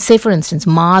when, say for instance,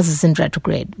 Mars is in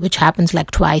retrograde, which happens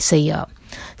like twice a year.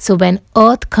 So when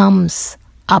Earth comes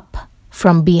up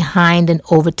from behind and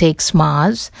overtakes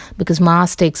Mars, because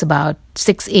Mars takes about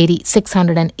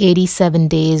 687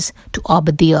 days to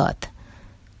orbit the Earth.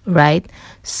 Right,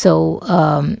 so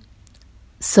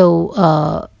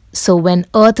when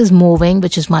Earth is moving,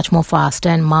 which is much more faster,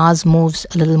 and Mars moves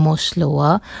a little more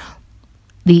slower,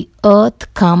 the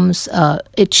Earth comes.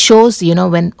 It shows,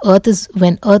 when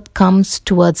Earth comes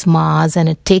towards Mars and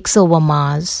it takes over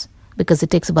Mars, because it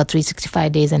takes about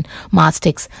 365 days, and Mars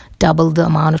takes double the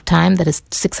amount of time. That is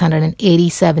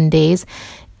 687 days.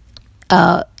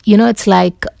 It's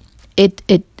like it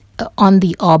on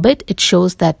the orbit. It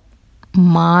shows that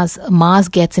Mars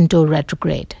gets into a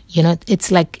retrograde.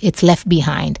 It's like it's left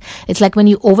behind. It's like when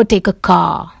you overtake a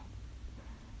car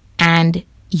and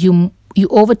you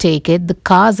overtake it, the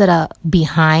cars that are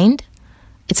behind,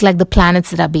 it's like the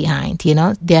planets that are behind,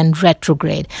 they're in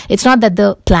retrograde. It's not that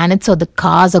the planets or the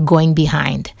cars are going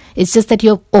behind. It's just that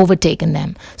you've overtaken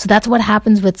them. So that's what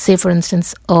happens with, say, for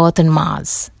instance, Earth and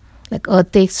Mars. Like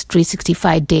Earth takes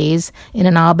 365 days in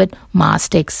an orbit. Mars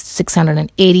takes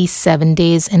 687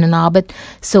 days in an orbit.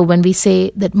 So when we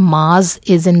say that Mars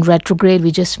is in retrograde,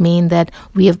 we just mean that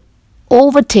we have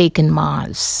overtaken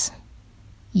Mars,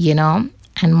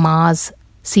 and Mars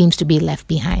seems to be left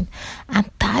behind. And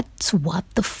that's what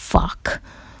the fuck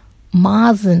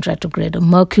Mars in retrograde or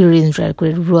Mercury in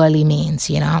retrograde really means,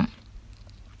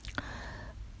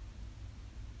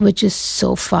 Which is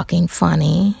so fucking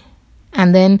funny.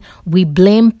 And then we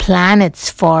blame planets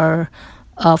for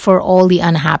all the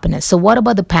unhappiness. So what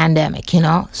about the pandemic?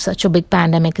 Such a big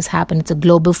pandemic has happened. It's a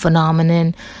global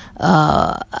phenomenon.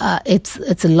 It's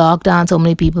a lockdown. So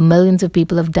many people, millions of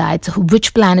people have died. So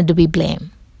which planet do we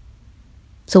blame?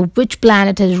 So which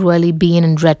planet has really been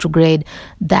in retrograde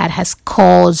that has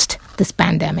caused this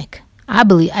pandemic? I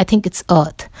think it's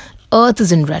Earth. Earth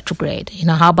is in retrograde.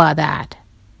 How about that?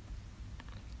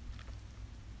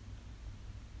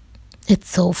 It's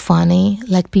so funny.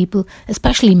 Like people,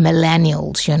 especially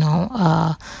millennials,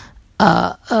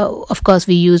 of course,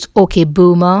 we use OK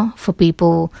Boomer for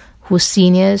people who are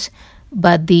seniors,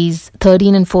 but these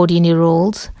 13 and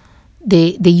 14-year-olds,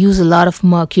 they use a lot of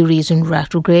Mercury's in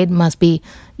retrograde. Must be,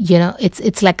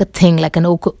 it's like a thing, like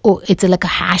it's like a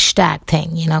hashtag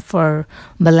thing, for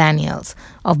millennials,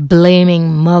 of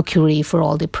blaming Mercury for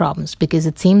all the problems, because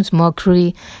it seems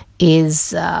Mercury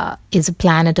is a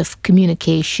planet of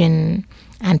communication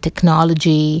and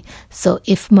technology. So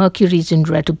if Mercury is in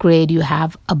retrograde, you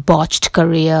have a botched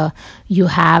career, you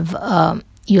have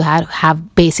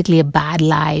basically a bad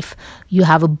life, you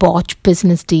have a botched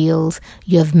business deals,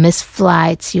 you have missed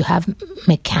flights, you have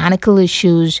mechanical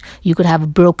issues, you could have a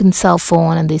broken cell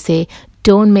phone, and they say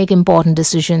don't make important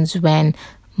decisions when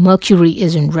Mercury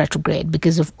is in retrograde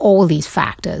because of all these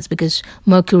factors, because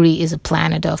Mercury is a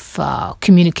planet of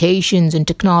communications and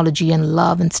technology and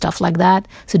love and stuff like that.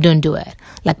 So don't do it.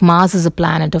 Like Mars is a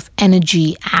planet of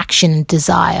energy, action, and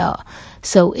desire.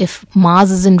 So if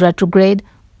Mars is in retrograde,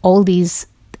 all these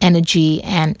energy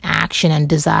and action and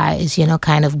desire is,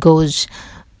 kind of goes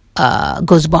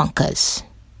bonkers.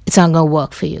 It's not going to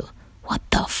work for you. What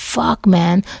the fuck,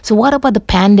 man? So what about the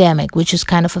pandemic, which has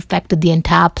kind of affected the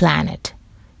entire planet?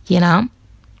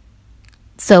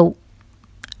 So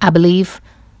I believe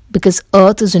because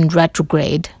Earth is in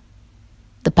retrograde,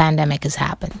 the pandemic has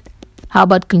happened. How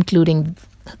about concluding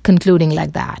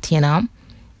like that,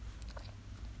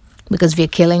 Because we're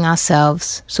killing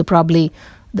ourselves, so probably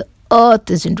the Earth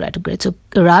is in retrograde. So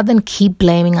rather than keep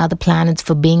blaming other planets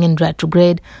for being in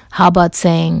retrograde, how about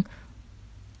saying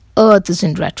Earth is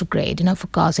in retrograde, for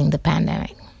causing the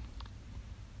pandemic?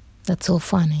 That's so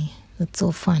funny.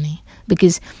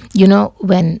 Because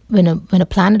when a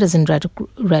planet is in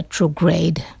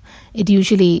retrograde, it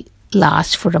usually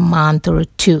lasts for a month or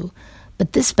two.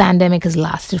 But this pandemic has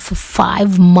lasted for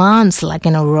 5 months, like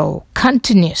in a row,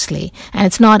 continuously, and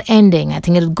it's not ending. I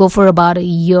think it'll go for about a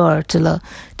year till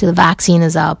the vaccine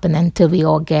is up, and then till we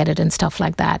all get it and stuff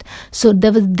like that. So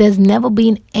there's never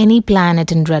been any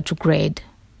planet in retrograde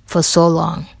for so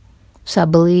long. So I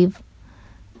believe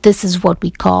this is what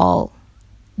we call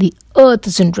the Earth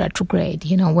is in retrograde,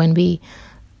 when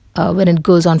it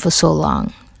goes on for so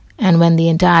long and when the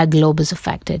entire globe is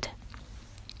affected.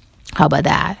 How about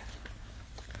that?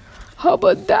 How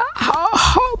about that? How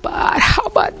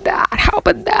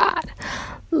about that?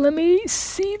 Let me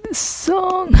see the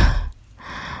song.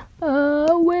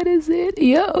 Where is it?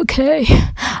 Yeah, okay.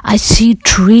 I see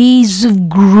trees of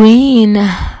green,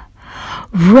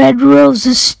 red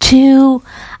roses too.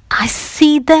 I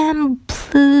see them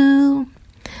blue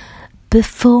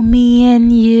before me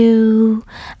and you,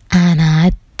 and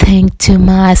I think to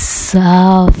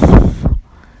myself,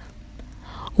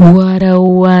 what a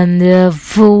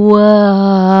wonderful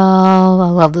world. I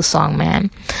love the song, man.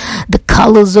 The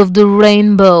colors of the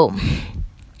rainbow,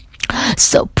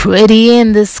 so pretty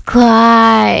in the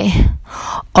sky,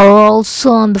 are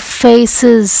also on the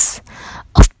faces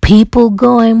of people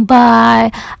going by.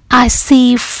 I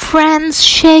see friends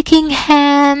shaking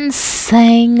hands,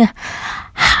 saying,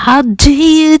 how do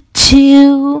you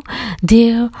do?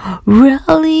 They're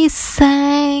really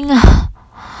saying,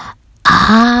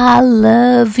 I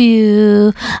love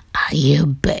you. Are your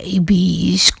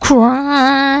babies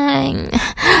crying?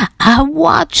 I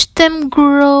watch them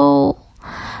grow.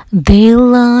 They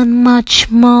learn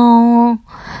much more,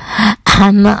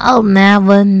 and I'll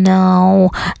never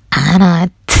know. And I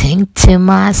think to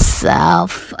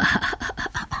myself,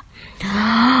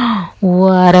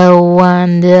 what a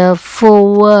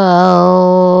wonderful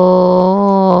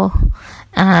world.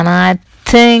 And I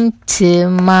think to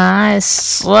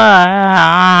myself,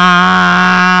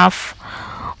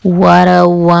 what a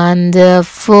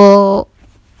wonderful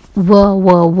world.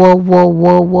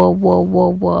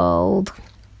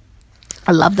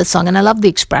 I love the song, and I love the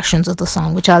expressions of the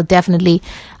song, which I'll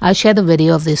share the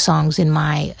video of these songs in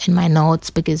my notes,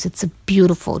 because it's a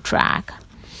beautiful track.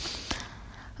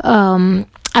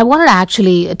 I wanted to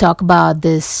actually talk about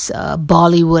this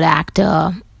Bollywood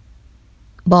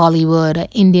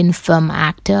Indian film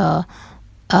actor,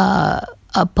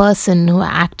 a person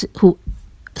who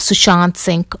Sushant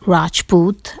Singh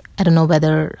Rajput. I don't know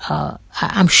whether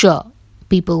I'm sure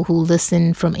people who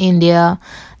listen from India,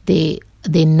 they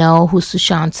know who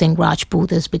Sushant Singh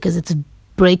Rajput is, because it's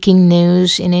breaking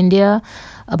news in India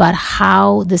about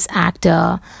how this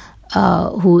actor,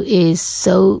 who is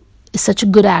so is such a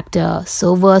good actor,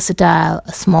 so versatile,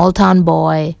 a small town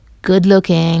boy, good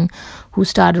looking, who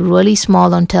started really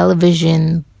small on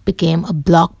television, became a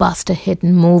blockbuster hit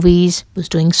in movies, was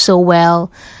doing so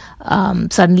well.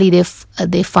 Suddenly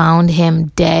they found him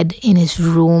dead in his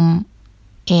room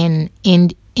in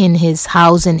his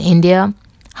house in India,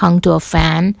 hung to a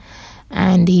fan,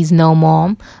 and he's no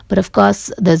more. But of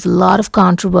course, there's a lot of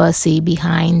controversy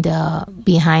behind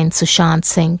Sushant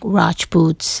Singh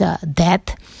Rajput's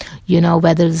death.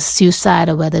 Whether it's suicide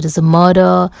or whether it's a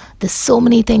murder. There's so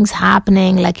many things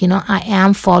happening. I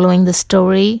am following the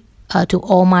story. To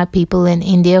all my people in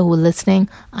India who are listening,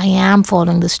 I am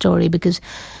following the story because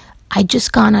I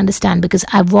just can't understand, because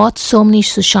I've watched so many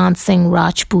Sushant Singh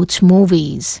Rajput's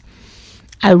movies.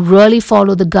 I really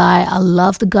follow the guy. I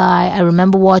love the guy. I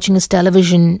remember watching his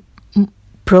television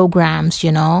programs,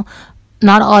 not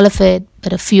all of it,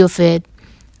 but a few of it.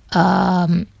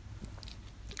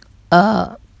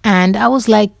 And I was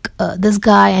like, this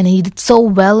guy, and he did so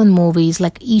well in movies.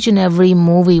 Like each and every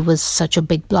movie was such a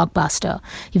big blockbuster.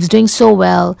 He was doing so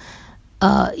well.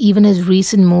 Even his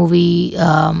recent movie,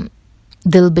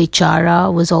 Dil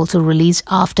Bechara, was also released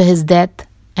after his death.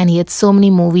 And he had so many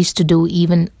movies to do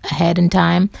even ahead in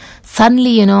time.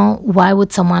 Suddenly, why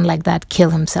would someone like that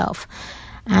kill himself?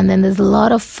 And then there's a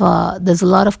lot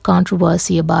of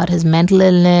controversy about his mental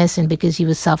illness, and because he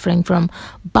was suffering from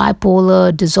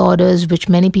bipolar disorders, which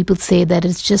many people say that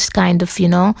it's just kind of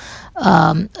a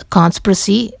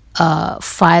conspiracy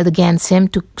filed against him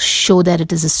to show that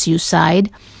it is a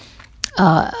suicide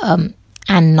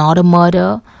and not a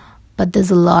murder. But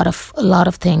there's a lot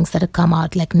of things that have come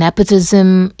out, like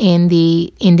nepotism in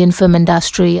the Indian film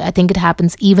industry. I think it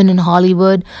happens even in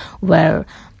Hollywood, where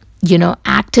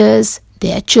actors,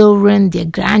 their children, their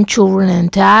grandchildren, the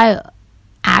entire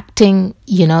acting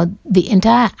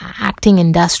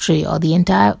industry or the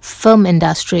entire film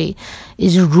industry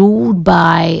is ruled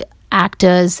by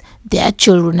actors, their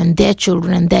children and their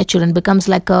children and their children. It becomes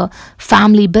like a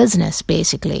family business,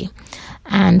 basically.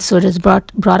 And so it has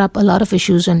brought up a lot of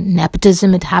issues on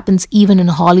nepotism. It happens even in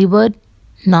Hollywood,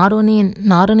 not only in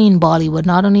Bollywood,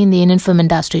 not only in the Indian film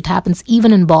industry. It happens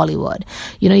even in Bollywood.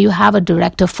 You have a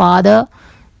director father,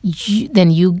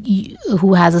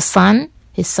 who has a son,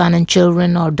 his son and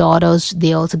children or daughters,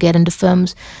 they also get into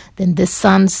films. Then this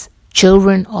son's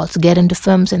children also get into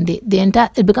films, and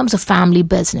it becomes a family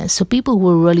business. So people who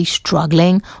are really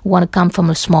struggling, who want to come from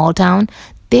a small town,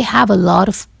 they have a lot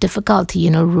of difficulty,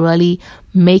 really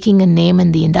making a name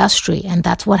in the industry. And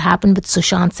that's what happened with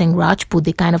Sushant Singh Rajput.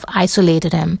 They kind of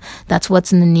isolated him. That's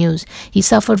what's in the news. He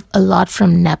suffered a lot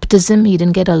from nepotism. He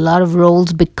didn't get a lot of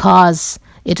roles because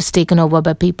it was taken over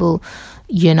by people,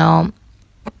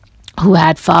 who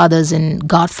had fathers and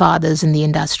godfathers in the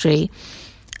industry,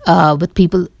 with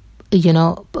people,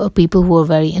 people who were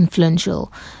very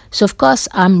influential. So, of course,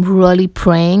 I'm really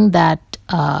praying that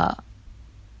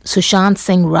Sushant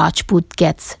Singh Rajput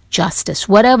gets justice,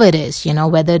 whatever it is,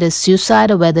 whether it is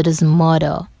suicide or whether it is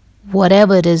murder,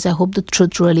 whatever it is. I hope the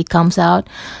truth really comes out,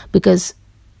 because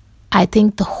I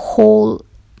think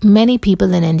many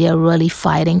people in India are really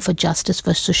fighting for justice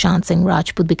for Sushant Singh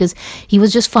Rajput, because he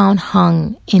was just found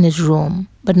hung in his room,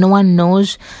 but no one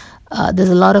knows. There's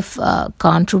a lot of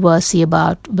controversy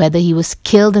about whether he was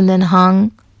killed and then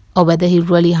hung, or whether he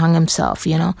really hung himself,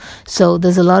 So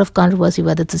there's a lot of controversy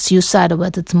whether it's a suicide or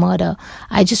whether it's murder.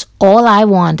 All I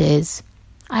want is,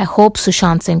 I hope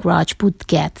Sushant Singh Rajput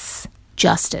gets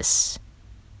justice.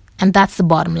 And that's the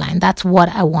bottom line. That's what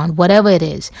I want, whatever it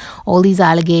is. All these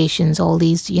allegations, all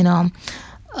these, the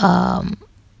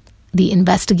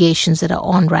investigations that are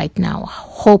on right now.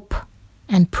 Hope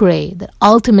and pray that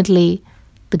ultimately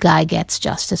the guy gets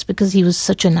justice, because he was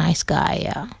such a nice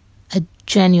guy, a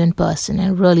genuine person. I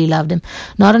really loved him.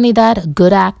 Not only that, a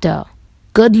good actor,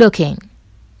 good looking,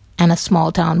 and a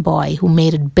small town boy who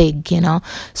made it big,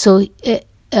 So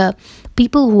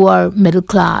people who are middle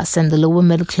class and the lower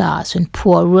middle class and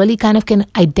poor really kind of can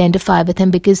identify with him,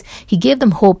 because he gave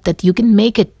them hope that you can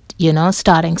make it,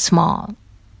 starting small.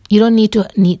 You don't need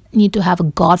to have a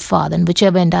godfather in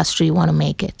whichever industry you want to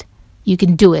make it. You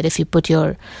can do it if you put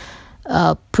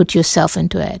yourself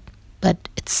into it. But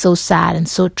it's so sad and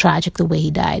so tragic the way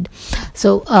he died.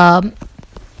 So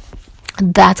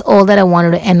that's all that I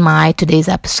wanted to end my today's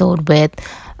episode with.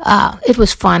 It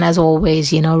was fun as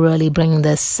always, really bringing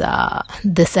this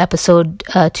episode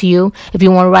to you. If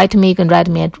you want to write to me, you can write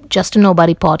to me at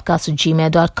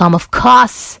justanobodypodcast@gmail.com. Of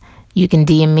course, you can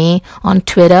DM me on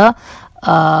Twitter.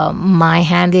 My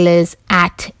handle is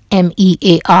at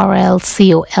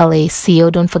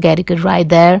MEARLCOLACO. Don't forget, you could write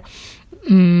there.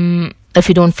 if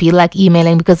you don't feel like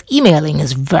emailing, because emailing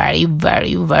is very,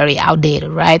 very, very outdated,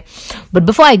 right? But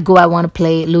before I go, I want to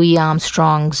play Louis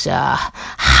Armstrong's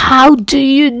How Do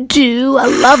You Do? I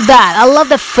love that. I love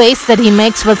the face that he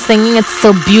makes while singing. It's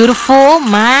so beautiful,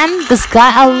 man. This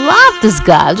guy, I love this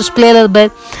guy. I'll just play a little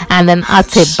bit and then I'll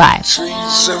say bye.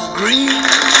 Trees of green.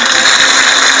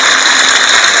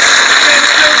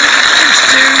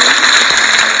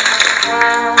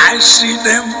 I see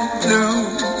them blue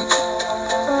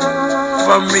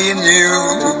for me and you,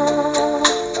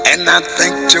 and I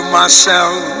think to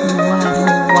myself,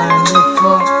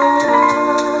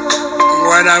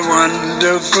 what a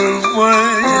wonderful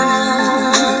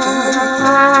world.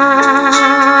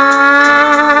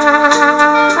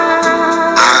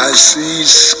 I see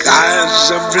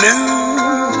skies of blue,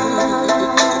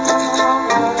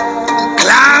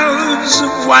 clouds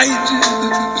of white,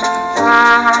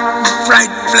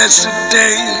 bright blessed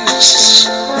days,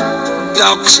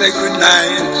 dark sacred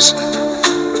nights,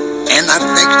 and I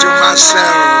think to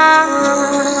myself,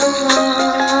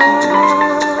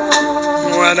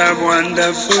 what a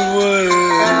wonderful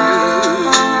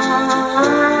world.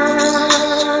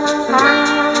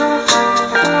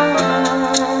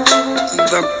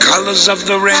 The colors of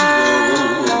the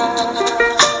rainbow,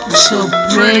 So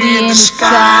pretty in the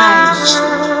skies.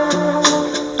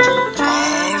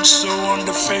 also on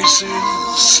the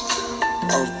faces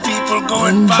of people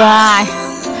going by. Bye.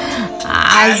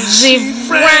 I see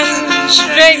friends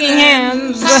shaking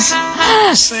hands,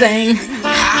 saying,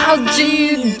 how do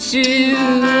you do?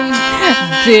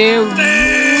 They're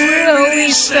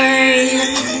really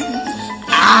saying,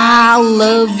 I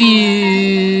love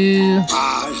you. I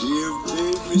hear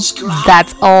babies cry.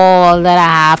 That's all that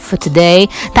I have for today.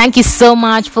 Thank you so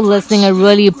much for listening. I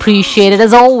really appreciate it.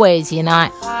 As always,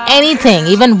 anything,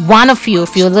 even one of you,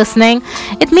 if you're listening,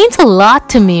 it means a lot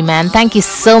to me, man. Thank you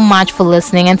so much for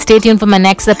listening, and stay tuned for my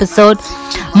next episode.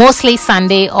 Mostly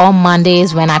Sunday or Monday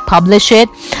is when I publish it.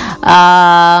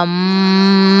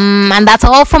 And that's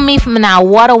all from me from now.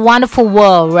 What a wonderful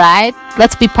world, right?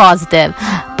 Let's be positive.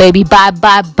 Baby, bye,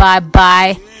 bye, bye,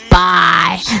 bye,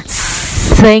 bye.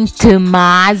 Sing to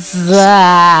myself.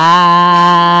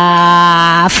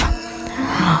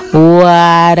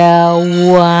 What a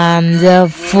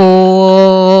wonderful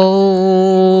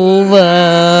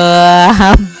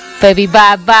world. Baby,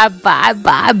 bye, bye, bye,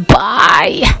 bye,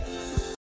 bye.